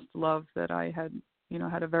a past love that I had,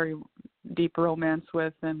 had a very deep romance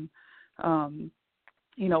with, and our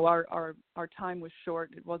time was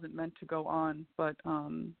short. It wasn't meant to go on, but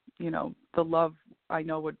the love I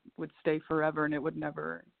know would stay forever, and it would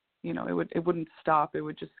never, it wouldn't stop. It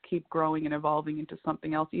would just keep growing and evolving into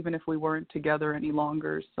something else, even if we weren't together any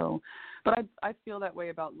longer. So, but I feel that way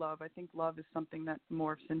about love. I think love is something that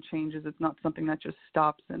morphs and changes. It's not something that just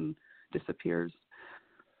stops and disappears.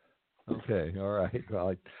 Okay, all right. Well,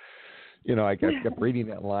 I kept reading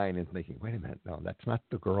that line and thinking, wait a minute, no, that's not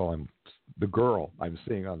the girl I'm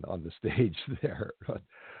seeing on the stage there.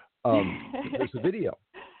 There's a video,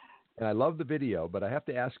 and I love the video, but I have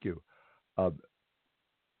to ask you,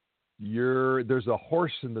 there's a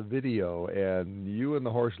horse in the video, and you and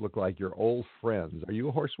the horse look like you're old friends. Are you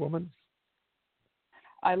a horsewoman?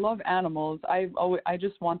 I love animals. I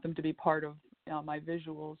just want them to be part of my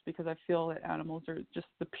visuals, because I feel that animals are just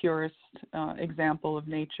the purest example of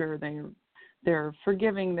nature. They're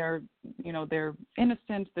forgiving. They're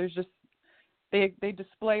innocent. There's just they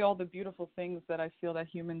display all the beautiful things that I feel that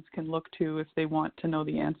humans can look to if they want to know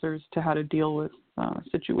the answers to how to deal with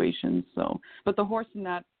situations. So, but the horse in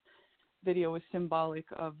that video is symbolic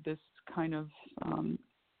of this kind of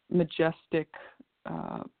majestic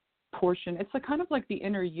portion. It's kind of like the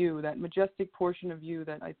inner you, that majestic portion of you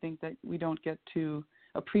that I think that we don't get to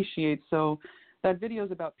appreciate. So that video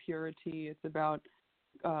is about purity. It's about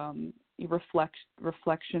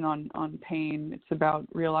reflection on pain. It's about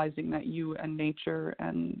realizing that you and nature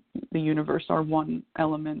and the universe are one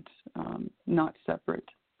element, not separate.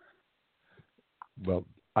 Well,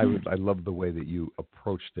 I love the way that you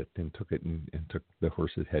approached it and took it and took the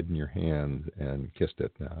horse's head in your hand and kissed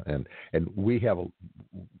it. And we have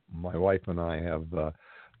my wife and I have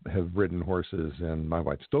ridden horses, and my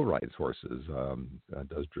wife still rides horses,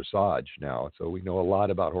 does dressage now, so we know a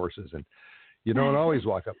lot about horses. And you don't always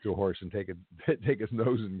walk up to a horse and take its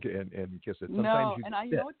nose and kiss it. Sometimes I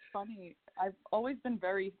know it's funny. I've always been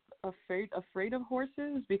very afraid of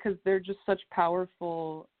horses because they're just such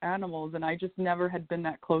powerful animals, and I just never had been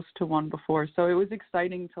that close to one before. So it was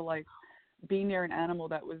exciting to be near an animal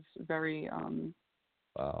that was very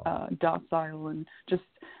docile and just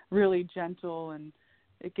really gentle, and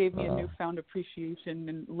it gave me a newfound appreciation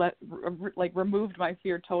and removed my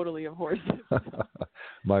fear totally of horses.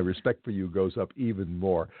 My respect for you goes up even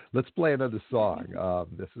more. Let's play another song.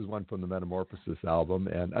 This is one from the Metamorphosis album,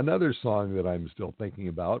 and another song that I'm still thinking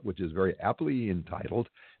about, which is very aptly entitled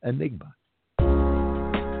Enigma.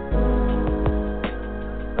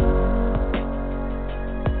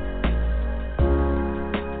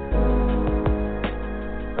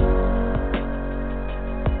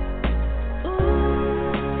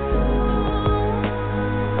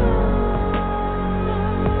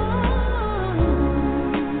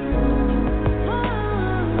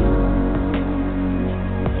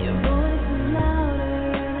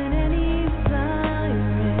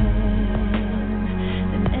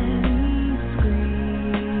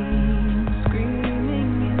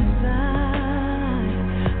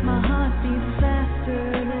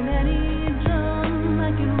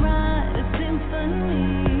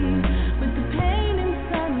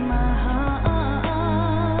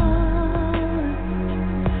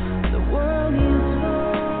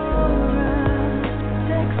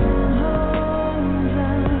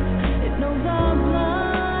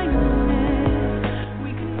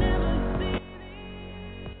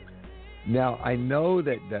 Now, I know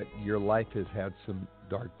that your life has had some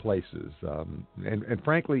dark places, and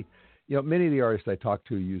frankly, many of the artists I talk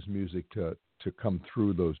to use music to come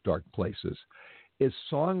through those dark places. Is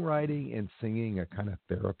songwriting and singing a kind of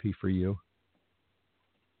therapy for you?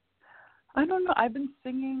 I don't know. I've been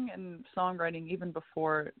singing and songwriting even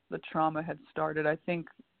before the trauma had started. I think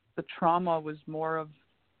the trauma was more of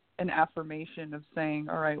an affirmation of saying,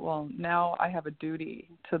 all right, well, now I have a duty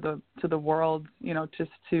to the world,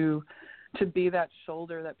 just to be that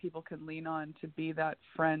shoulder that people can lean on, to be that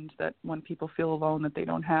friend that when people feel alone that they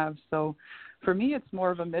don't have. So for me, it's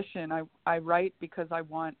more of a mission. I write because I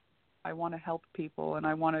want to help people, and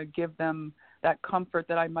I want to give them that comfort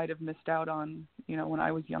that I might have missed out on, when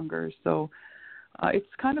I was younger. So it's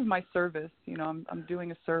kind of my service. I'm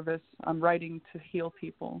doing a service. I'm writing to heal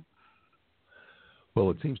people. Well,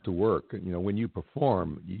 it seems to work. When you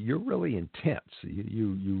perform, you're really intense.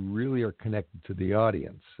 You really are connected to the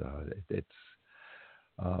audience.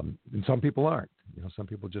 And some people aren't. Some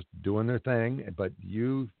people just doing their thing, but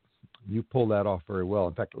you pull that off very well.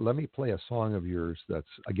 In fact, let me play a song of yours that's,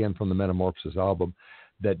 again, from the Metamorphosis album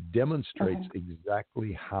that demonstrates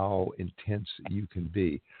exactly how intense you can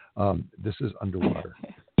be. This is Underwater.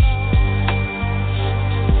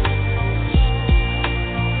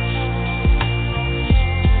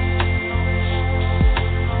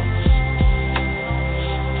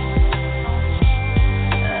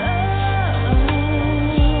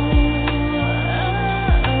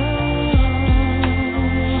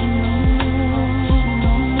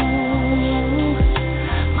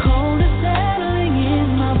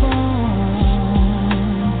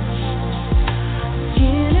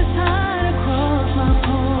 Skin is tight across my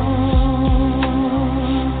pores.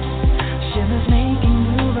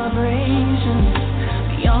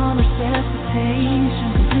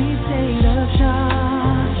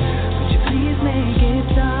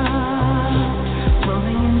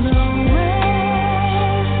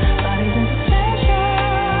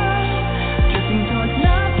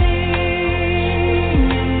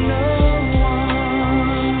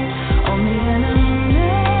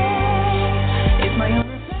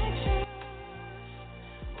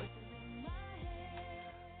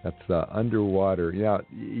 That's Underwater. Yeah,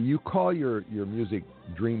 you call your music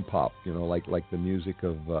dream pop, like the music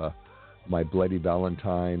of My Bloody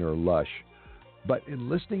Valentine or Lush. But in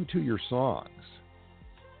listening to your songs,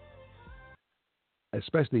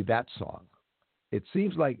 especially that song, it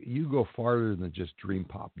seems like you go farther than just dream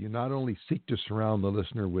pop. You not only seek to surround the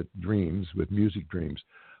listener with dreams, with music dreams,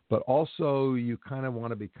 but also you kind of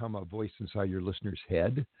want to become a voice inside your listener's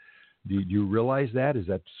head. Do you realize that? Is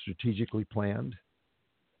that strategically planned?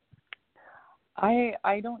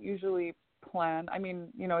 I don't usually plan. I mean,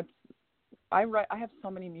 I have so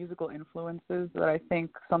many musical influences that I think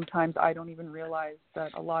sometimes I don't even realize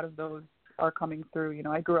that a lot of those are coming through.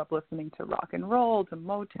 I grew up listening to rock and roll, to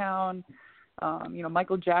Motown.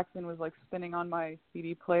 Michael Jackson was like spinning on my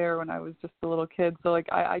CD player when I was just a little kid. So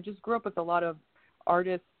like I just grew up with a lot of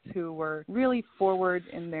artists who were really forward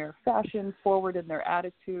in their fashion, forward in their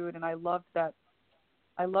attitude, and I loved that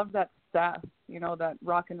sass, that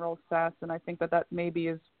rock and roll sass, and I think that maybe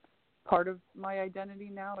is part of my identity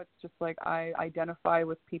now. It's just like I identify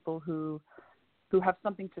with people who have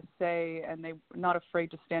something to say, and they're not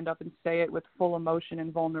afraid to stand up and say it with full emotion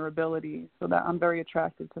and vulnerability. So that I'm very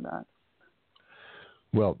attracted to that.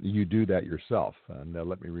 Well, you do that yourself. And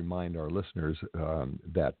let me remind our listeners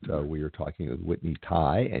that we are talking with Whitney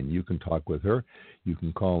Tai, and you can talk with her. You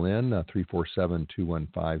can call in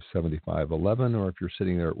 347-215-7511, or if you're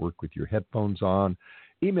sitting there at work with your headphones on,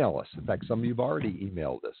 email us. In fact, some of you have already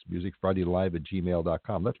emailed us,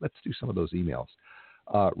 musicfridaylive@gmail.com. Let's do some of those emails.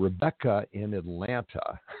 Rebecca in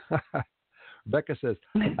Atlanta. Rebecca says,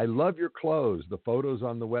 I love your clothes, the photos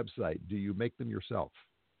on the website. Do you make them yourself?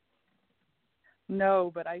 No,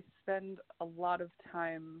 but I spend a lot of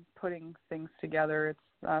time putting things together. It's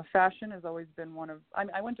fashion has always been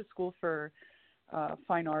I went to school for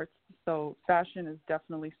fine arts, so fashion is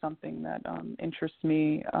definitely something that interests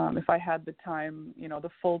me. If I had the time, the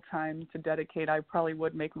full time to dedicate, I probably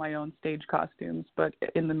would make my own stage costumes. But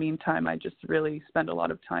in the meantime, I just really spend a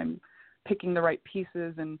lot of time picking the right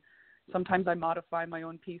pieces, and sometimes I modify my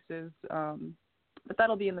own pieces. But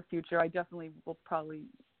that'll be in the future. I definitely will probably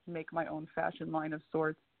make my own fashion line of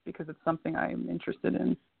sorts because it's something I'm interested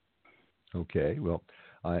in. Okay, well,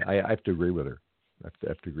 I have to agree with her. I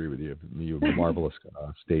have to agree with you. You have marvelous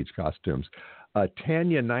stage costumes.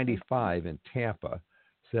 Tanya95 in Tampa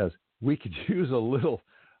says we could use a little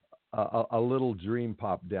dream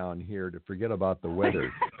pop down here to forget about the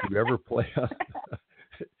weather. Do you ever play?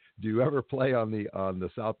 Do you ever play on the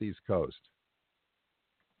Southeast Coast?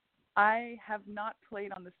 I have not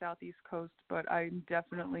played on the Southeast Coast, but I'm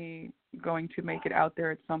definitely going to make it out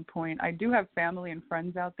there at some point. I do have family and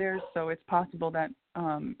friends out there, so it's possible that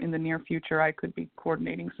in the near future I could be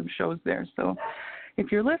coordinating some shows there. So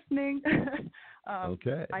if you're listening,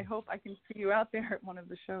 okay. I hope I can see you out there at one of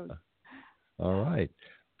the shows. All right.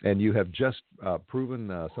 And you have just proven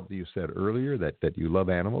something you said earlier, that you love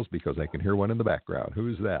animals, because I can hear one in the background.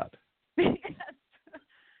 Who's that?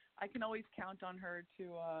 I can always count on her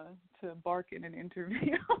to bark in an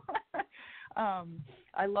interview.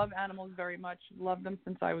 I love animals very much. Loved them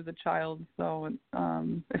since I was a child. So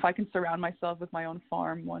if I can surround myself with my own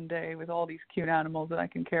farm one day with all these cute animals that I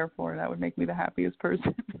can care for, that would make me the happiest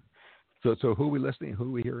person. So who are we listening? Who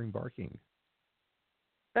are we hearing barking?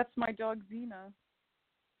 That's my dog Xena.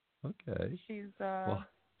 Okay. She's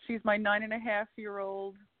my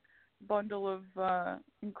 9.5-year-old bundle of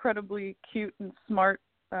incredibly cute and smart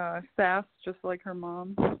sass, just like her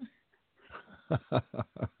mom.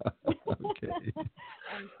 Okay.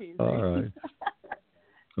 I'm teasing. All right.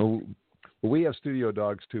 Well, we have studio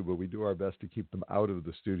dogs too, but we do our best to keep them out of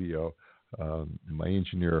the studio. My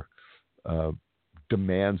engineer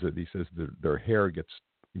demands it. He says their hair gets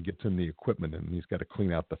in the equipment, and he's got to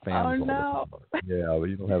clean out the fans all the time. Yeah, but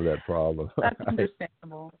you don't have that problem. That's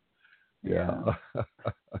understandable. Yeah.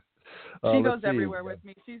 She goes everywhere with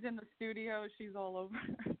me. She's in the studio. She's all over.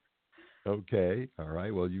 Okay. All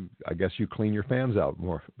right. Well, I guess you clean your fans out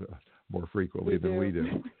more frequently than we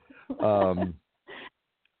do.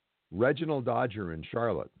 Reginald Dodger in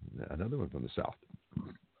Charlotte, another one from the South.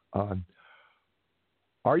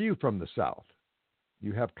 Are you from the South?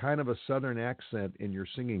 You have kind of a Southern accent in your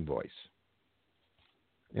singing voice.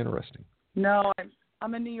 Interesting. No,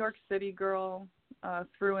 I'm a New York City girl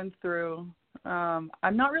through and through. I'm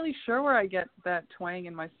not really sure where I get that twang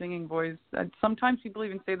in my singing voice. Sometimes people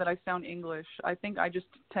even say that I sound English. I think I just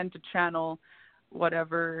tend to channel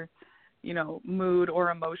whatever, mood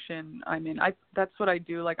or emotion I'm in. That's what I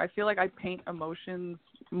do. Like, I feel like I paint emotions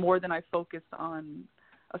more than I focus on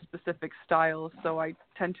a specific style. So I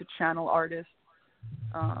tend to channel artists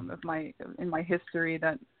in my history.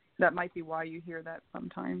 That might be why you hear that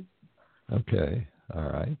sometimes. Okay. All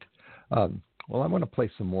right. Well, I'm going to play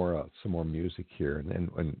some more music here,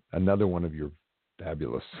 and another one of your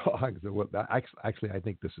fabulous songs. Actually, I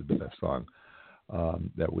think this is the best song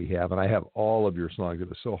that we have, and I have all of your songs. It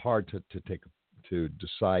was so hard to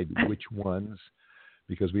decide which ones,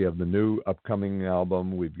 because we have the new upcoming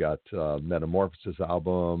album, we've got Metamorphosis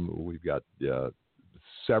album, we've got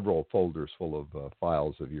several folders full of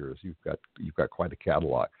files of yours. You've got quite a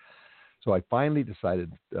catalog. So I finally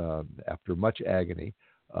decided, after much agony,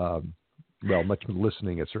 much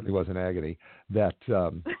listening, it certainly wasn't agony, that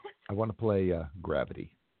I want to play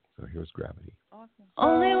Gravity. So here's Gravity. Awesome.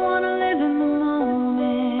 Only want to live in the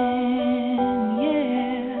moment,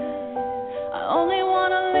 yeah. I only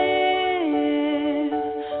want to live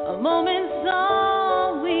a moment's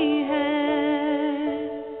all we had.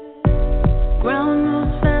 Ground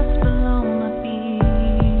moves fast below my feet,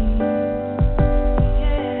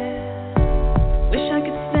 yeah. Wish I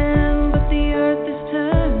could stand, but the earth is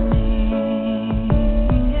turning,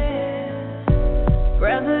 yeah.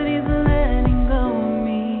 Gravity's letting go of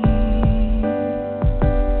me,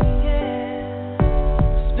 yeah.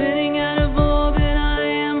 Spinning out of orbit, I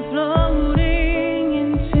am floating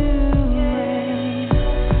into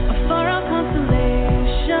a far-off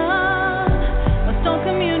constellation, lost all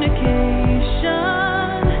communication,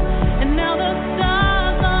 and now the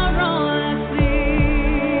stars are all I see.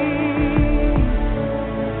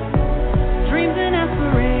 Dreams and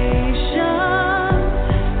aspirations,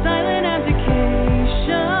 silent abdication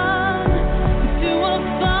to a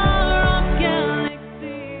far-off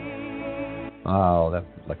galaxy. Oh,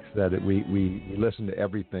 like I said, we listened to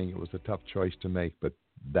everything. It was a tough choice to make, but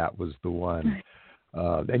that was the one.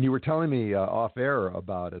 And you were telling me off air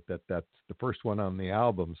about it, that's the first one on the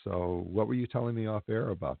album. So what were you telling me off air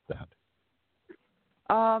about that?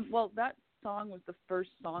 Well, that song was the first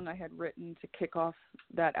song I had written to kick off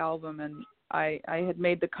that album, and I had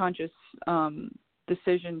made the conscious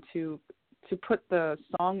decision to put the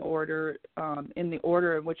song order in the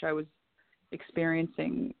order in which I was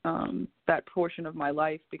experiencing that portion of my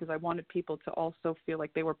life, because I wanted people to also feel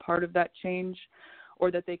like they were part of that change, or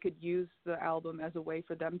that they could use the album as a way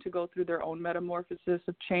for them to go through their own metamorphosis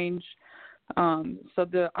of change. So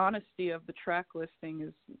the honesty of the track listing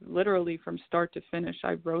is literally from start to finish.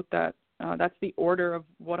 I wrote that. That's the order of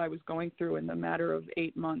what I was going through in the matter of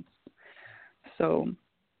 8 months. So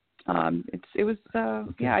I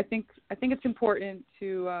think it's important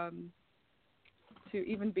to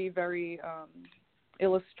even be very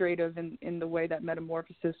illustrative in the way that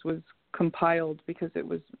Metamorphosis was compiled, because it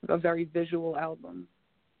was a very visual album.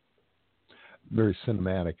 Very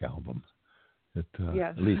cinematic album.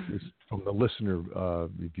 Yes. At least it's from the listener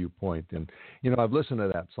viewpoint. And, I've listened to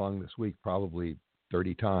that song this week probably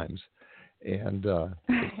 30 times. And the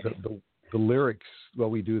lyrics, well,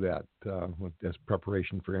 we do that as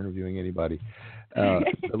preparation for interviewing anybody. The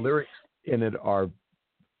lyrics in it are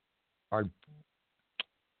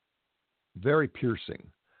very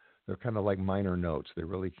piercing. They're kind of like minor notes. They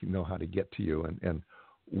really know how to get to you. And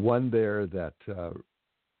one there that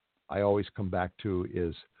I always come back to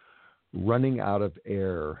is, running out of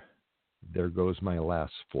air, there goes my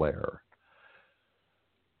last flare.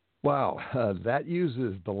 Wow, that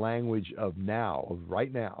uses the language of now, of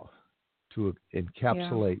right now, to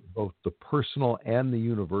encapsulate both the personal and the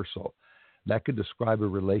universal. That could describe a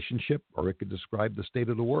relationship, or it could describe the state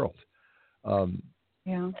of the world.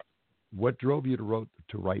 What drove you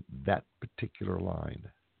to write that particular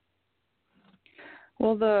line?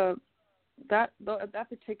 Well, that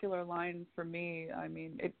particular line for me, I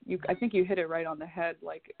mean, I think you hit it right on the head.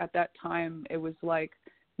 Like, at that time, it was like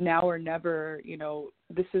now or never.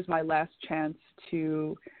 This is my last chance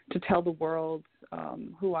to tell the world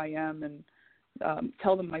who I am, and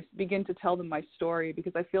begin to tell them my story,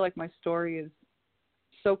 because I feel like my story is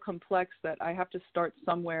so complex that I have to start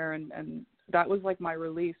somewhere, and that was like my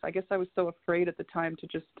release. I guess I was so afraid at the time to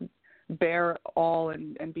just bear all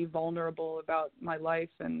and be vulnerable about my life,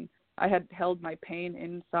 and I had held my pain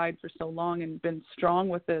inside for so long and been strong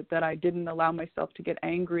with it that I didn't allow myself to get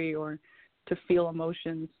angry or to feel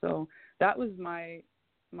emotions. So that was my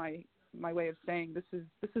way of saying, this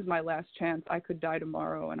is my last chance. I could die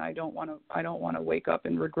tomorrow, and I don't want to wake up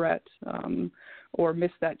in regret or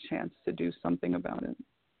miss that chance to do something about it.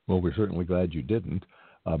 Well, we're certainly glad you didn't,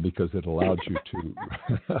 because it allowed you to.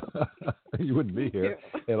 You wouldn't be here.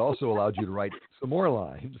 It also allowed you to write some more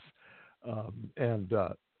lines,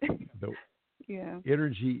 the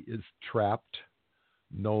energy is trapped,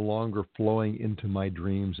 no longer flowing into my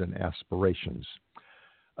dreams and aspirations.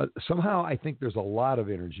 Somehow I think there's a lot of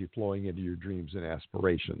energy flowing into your dreams and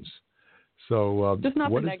aspirations. So just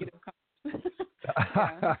not the negative kind.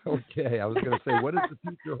 Okay, I was going to say, what does the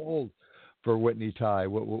future hold for Whitney Tai?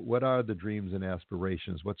 What are the dreams and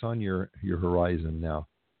aspirations? What's on your horizon now?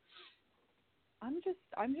 I'm just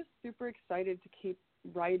super excited to keep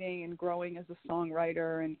writing and growing as a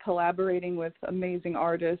songwriter and collaborating with amazing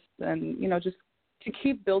artists, and just to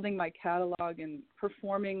keep building my catalog and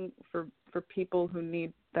performing for people who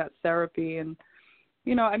need that therapy. And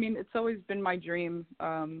it's always been my dream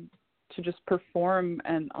to just perform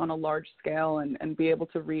and on a large scale and be able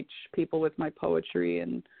to reach people with my poetry,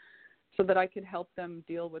 and so that I could help them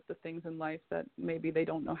deal with the things in life that maybe they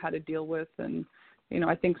don't know how to deal with. And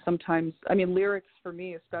I think sometimes, lyrics for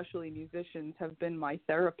me, especially musicians, have been my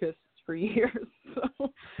therapists for years.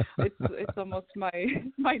 So it's almost my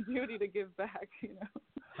duty to give back.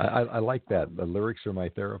 I like that. The lyrics are my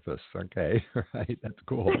therapists. Okay, right. That's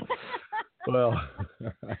cool. Well,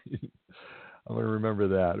 right. I'm going to remember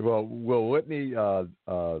that. Well, Whitney,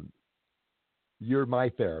 you're my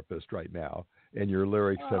therapist right now, and your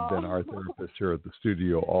lyrics have been our therapist here at the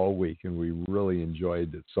studio all week, and we really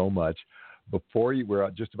enjoyed it so much. We're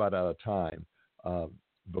just about out of time.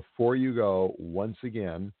 Before you go, once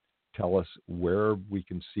again, tell us where we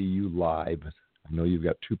can see you live. I know you've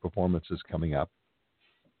got 2 performances coming up.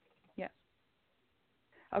 Yes.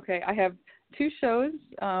 Okay, I have 2 shows,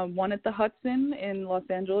 one at the Hudson in Los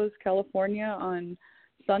Angeles, California on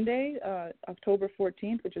Sunday, October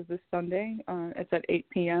 14th, which is this Sunday. It's at 8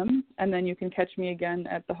 p.m. And then you can catch me again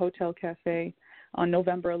at the Hotel Cafe on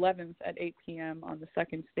November 11th at 8 p.m. on the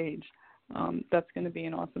second stage. That's going to be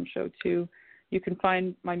an awesome show, too. You can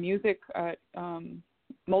find my music at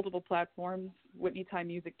multiple platforms,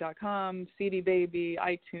 WhitneyTaiMusic.com, CD Baby,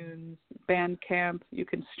 iTunes, Bandcamp. You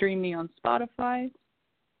can stream me on Spotify.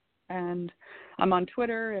 And I'm on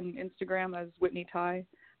Twitter and Instagram as Whitney Tai.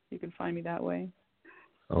 You can find me that way.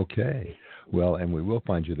 Okay. Well, and we will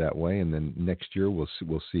find you that way. And then next year we'll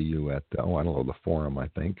see you at, I don't know, the Forum, I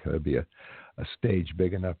think. It'll be a stage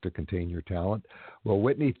big enough to contain your talent. Well,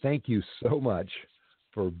 Whitney, thank you so much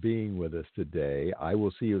for being with us today. I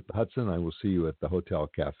will see you at the Hudson. I will see you at the Hotel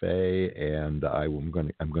Cafe, and I'm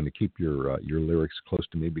going to keep your lyrics close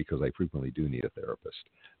to me because I frequently do need a therapist.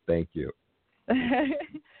 Thank you.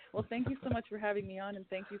 Well, thank you so much for having me on, and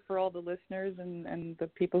thank you for all the listeners and the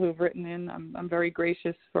people who've written in. I'm very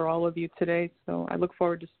gracious for all of you today, so I look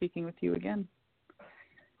forward to speaking with you again.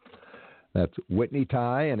 That's Whitney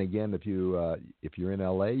Tai, and again, if you're in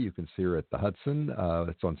LA, you can see her at the Hudson.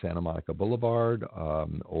 It's on Santa Monica Boulevard,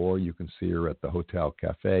 or you can see her at the Hotel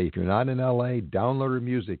Cafe. If you're not in LA, download her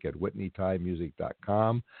music at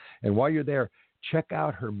WhitneyTaiMusic.com, and while you're there, check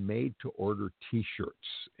out her made-to-order T-shirts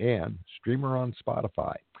and stream her on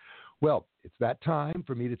Spotify. Well, it's that time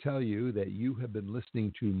for me to tell you that you have been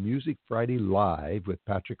listening to Music Friday Live with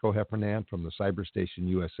Patrick O'Heffernan from the Cyberstation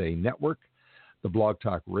USA Network, the Blog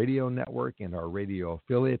Talk Radio Network, and our radio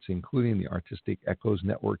affiliates, including the Artistic Echoes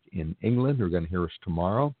Network in England, who are going to hear us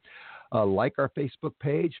tomorrow. Like our Facebook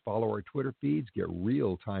page, follow our Twitter feeds, get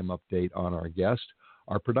real-time update on our guest.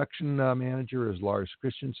 Our production manager is Lars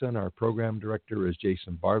Christensen. Our program director is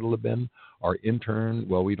Jason Bartleben. Our intern,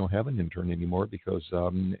 well, we don't have an intern anymore because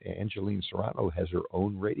Angeline Serrano has her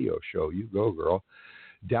own radio show. You go, girl.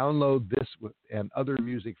 Download this and other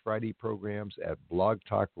Music Friday programs at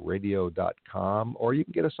blogtalkradio.com, or you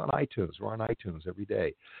can get us on iTunes. We're on iTunes every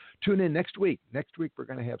day. Tune in next week. Next week, we're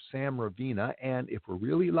going to have Sam Ravina, and if we're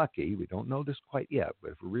really lucky, we don't know this quite yet,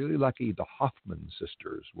 but if we're really lucky, the Hoffman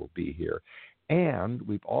sisters will be here. And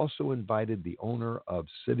we've also invited the owner of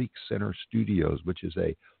Civic Center Studios, which is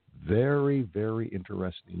a very, very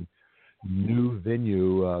interesting new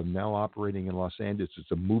venue now operating in Los Angeles.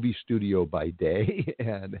 It's a movie studio by day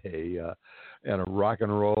and a rock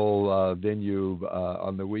and roll venue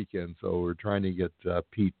on the weekend. So we're trying to get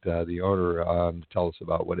Pete, the owner, to tell us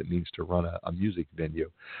about what it means to run a music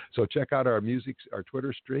venue. So check out our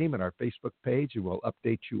Twitter stream and our Facebook page, and we'll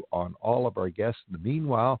update you on all of our guests. In the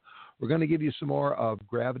meanwhile, we're going to give you some more of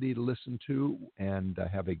Gravity to listen to, and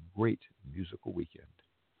have a great musical weekend.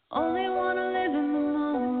 Only wanna live in the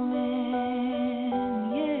moment,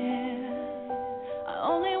 yeah. I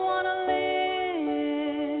only wanna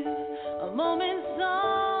live. A moment's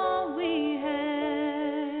all we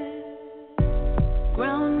have.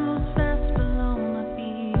 Ground moves fast below my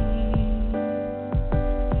feet,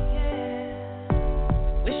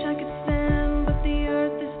 yeah. Wish I could stand, but the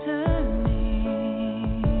earth is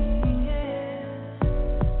turning,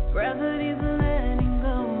 yeah. Gravity's